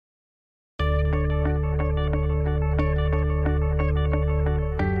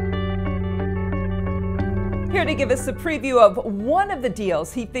Here to give us a preview of one of the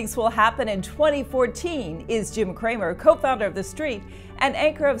deals he thinks will happen in 2014 is Jim Cramer, co-founder of The Street and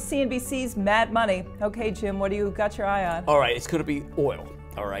anchor of CNBC's Mad Money. Okay, Jim, what do you got your eye on? All right, it's going to be oil.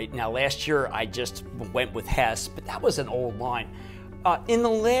 All right, now last year I just went with Hess, but that was an old line. In the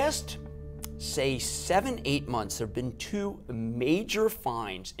last, say, 7-8 months, there have been two major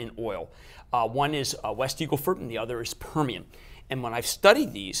finds in oil. One is West Eagle Ford and the other is Permian. And when I've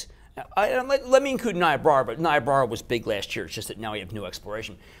studied these, let me include Niobrara, but Niobrara was big last year. It's just that now we have new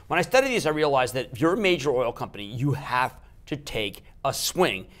exploration. When I study these, I realized that if you're a major oil company, you have to take a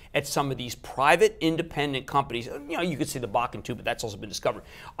swing at some of these private independent companies. You know, you could say the Bakken too, but that's also been discovered.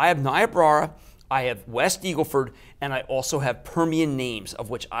 I have Niobrara, I have West Eagle Ford, and I also have Permian names, of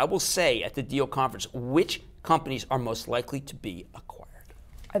which I will say at the deal conference which companies are most likely to be acquired.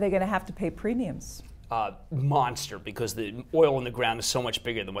 Are they going to have to pay premiums? Monster, because the oil in the ground is so much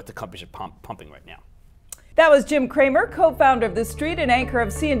bigger than what the companies are pumping right now. That was Jim Cramer, co-founder of The Street and anchor of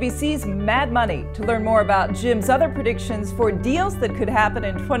CNBC's Mad Money. To learn more about Jim's other predictions for deals that could happen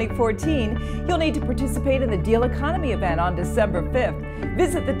in 2014, you'll need to participate in the Deal Economy event on December 5th.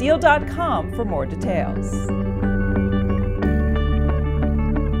 Visit thedeal.com for more details.